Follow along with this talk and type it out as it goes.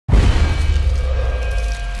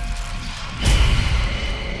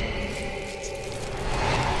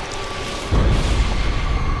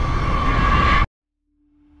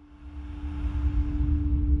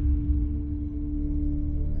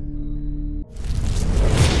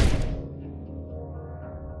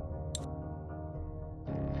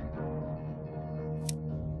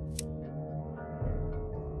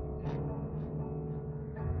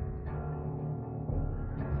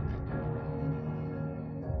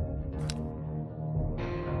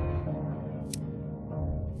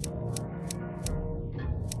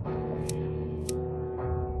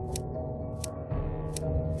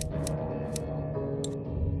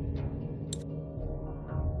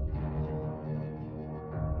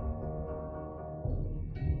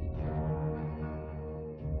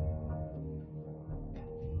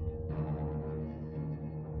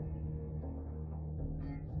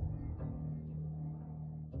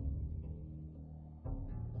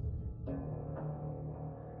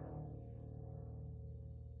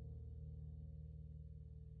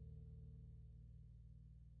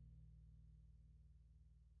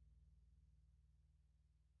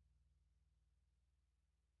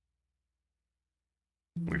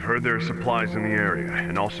We've heard there are supplies in the area,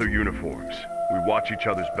 and also uniforms. We watch each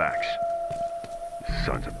other's backs.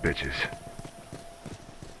 Sons of bitches.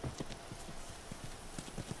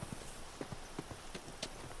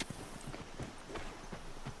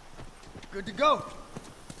 Good to go.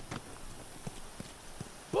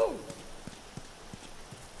 Boom!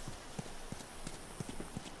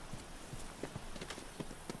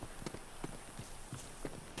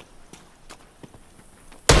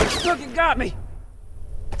 Fucking got me!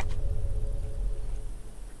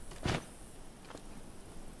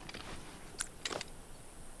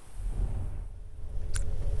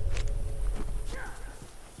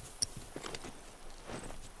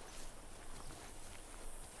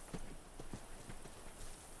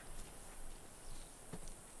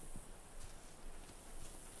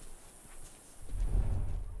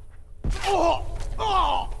 Oh!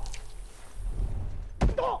 Oh!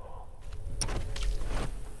 Oh!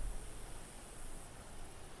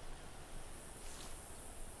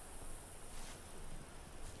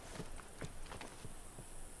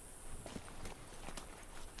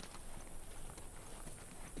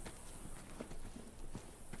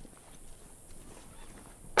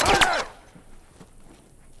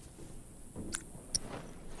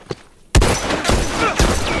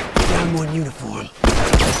 Down one uniform.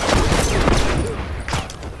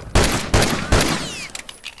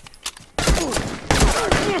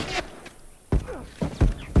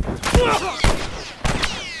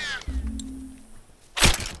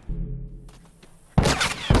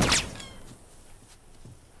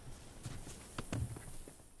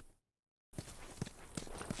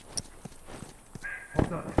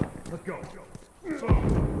 Hold on. Let's go.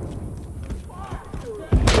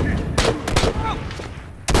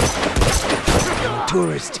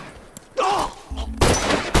 Tourist.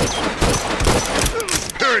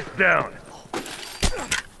 Turret's down.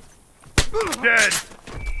 Dead.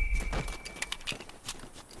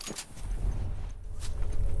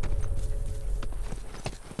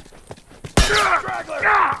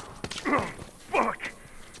 Fuck.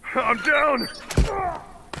 I'm down.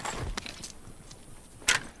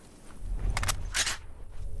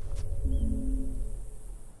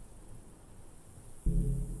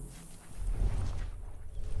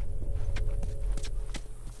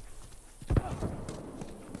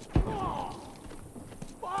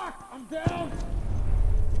 I'm down!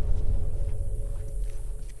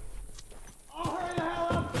 Oh, hurry the hell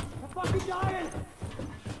up! I'm fucking dying!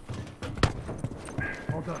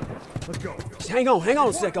 All done. Let's go. Just hang on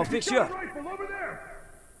a sec, I'll fix you up. Rifle over there.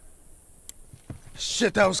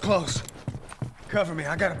 Shit, that was close. Cover me,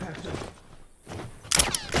 I gotta pass through.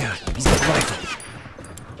 God, he's got a rifle.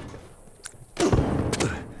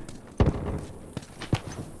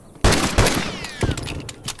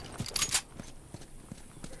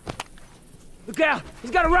 Look out!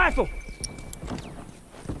 He's got a rifle!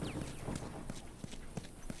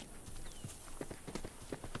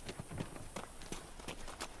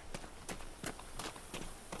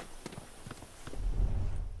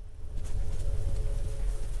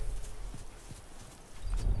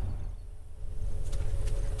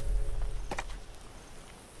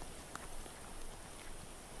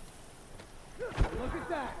 Look at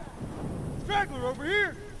that! Straggler over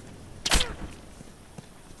here!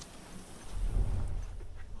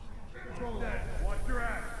 Watch your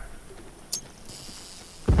ass.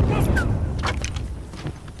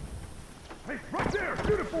 Hey, right there!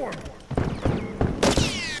 Uniform!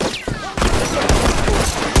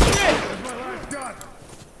 That's my last shot.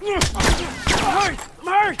 I'm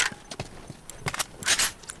hurt!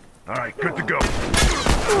 All right, good to go.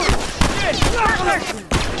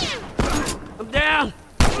 I'm down!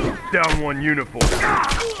 Down one uniform. Look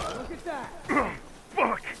at that!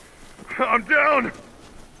 Fuck! I'm down!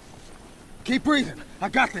 Keep breathing. I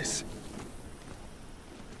got this.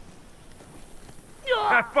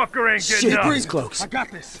 That fucker ain't getting Shit, up. he's close. I got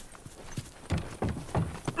this.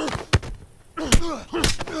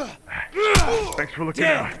 Thanks for looking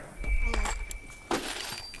Damn. out.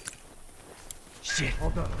 Shit, I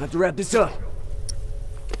have to wrap this up.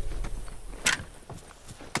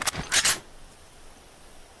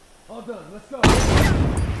 All done. Let's go.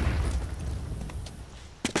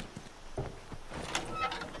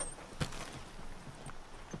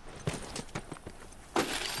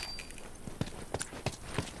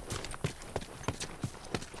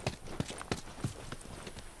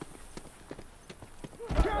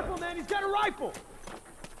 Careful, man. He's got a rifle.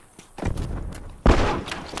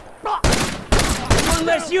 One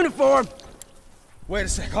less uniform! Wait a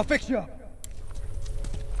sec. I'll fix you up.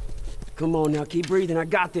 Come on now, keep breathing, I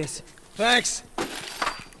got this. Thanks.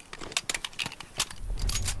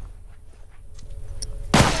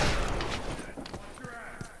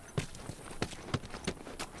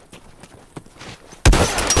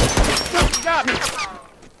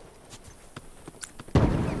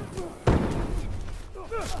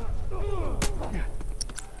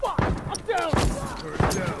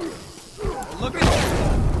 Look at it!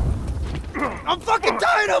 I'm fucking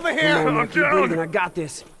dying over here! Come on, man, I'm keep down. breathing, I got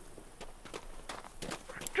this.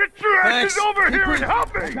 Get your asses Thanks. over Keep here and breathing.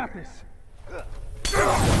 help I me! got this.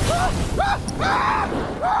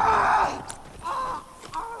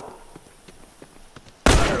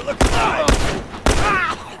 Look alive!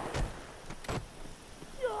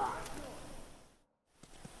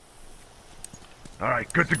 All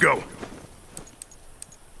right, good to go.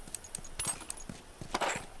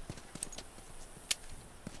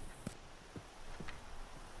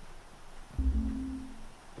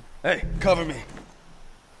 Hey, cover me.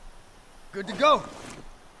 Good to go.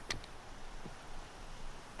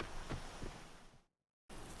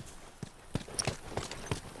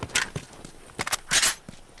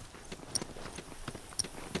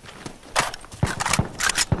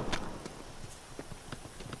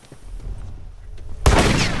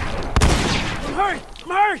 I'm hurt! I'm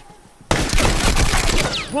hurt!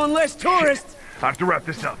 One less tourist! I have to wrap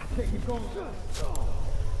this up.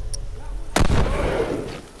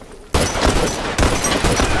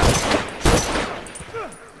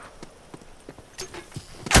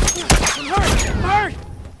 I'm hurt! I'm hurt!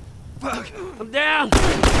 Fuck! I'm down!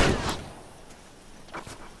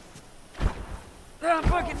 I'm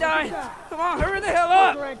fucking dying! Come on, hurry the hell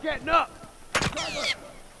up! ain't getting up.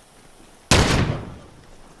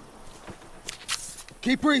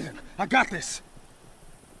 Keep breathing. I got this.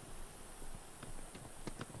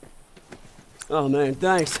 Oh man,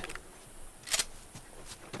 thanks.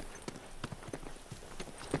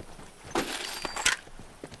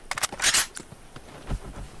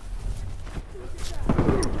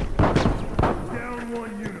 Down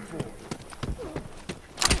one uniform.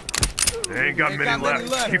 They ain't got many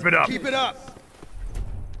left. Keep it up. Keep it up.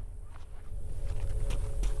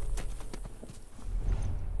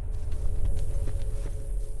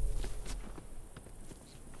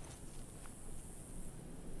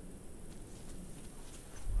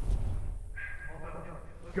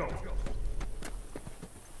 Go.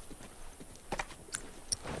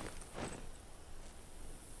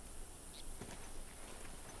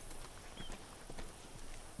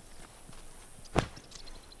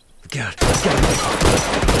 God, God.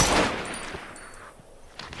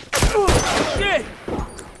 Oh, shit!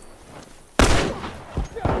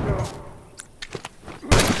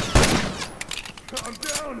 I'm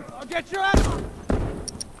down. I'll get your ass.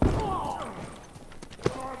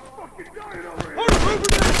 I'm fucking dying over here.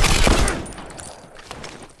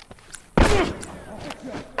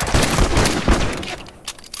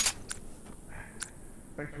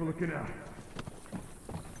 Thanks for looking out.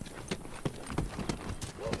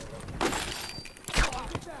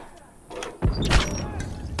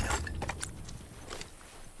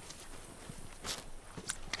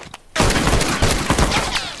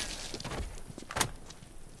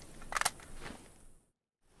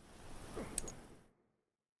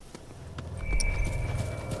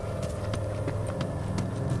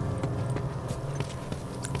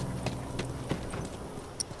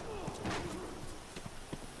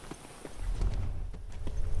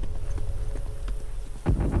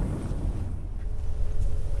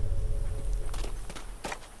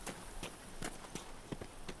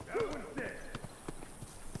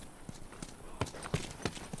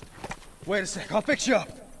 Wait a sec. I'll fix you up.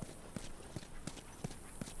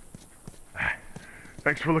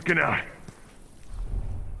 Thanks for looking out.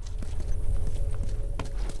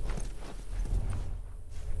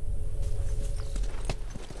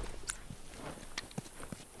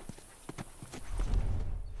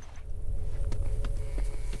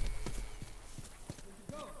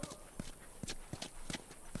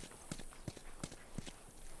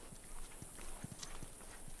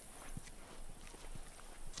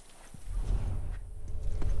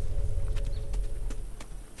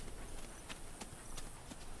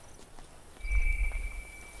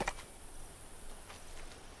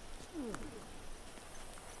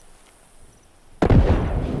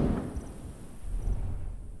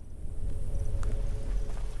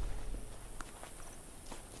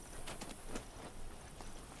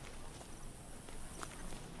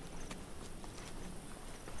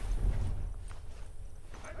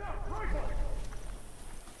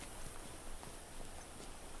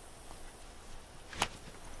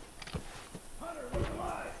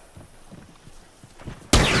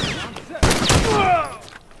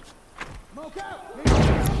 Smoke out.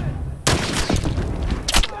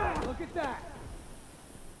 Look at that.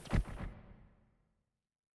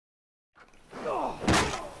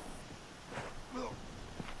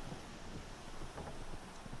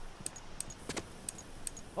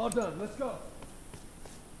 All done. Let's go.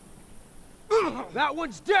 That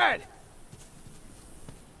one's dead!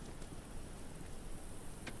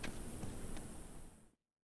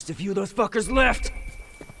 a few of those fuckers left.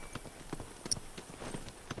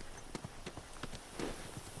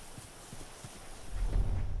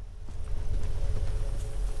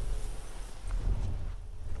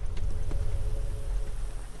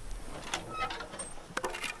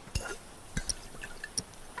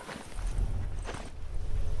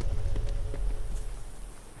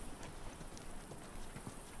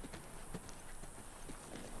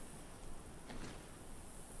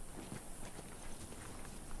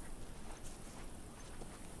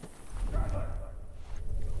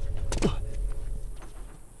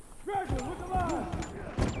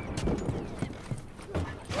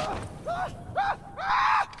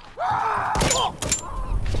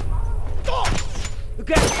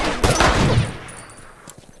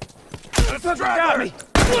 Got me!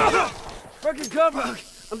 Fucking cover!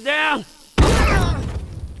 I'm down!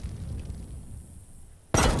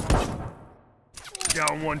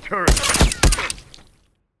 Down one turret.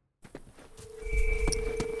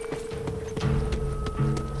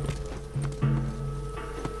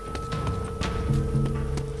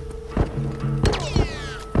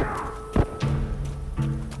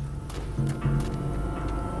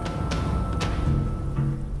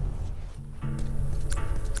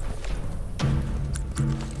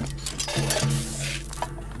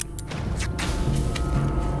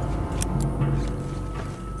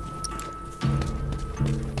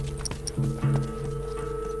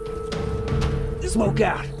 Smoke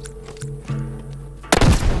out.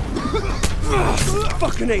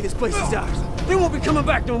 Fucking A, this place is ours. They won't be coming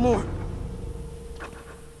back no more.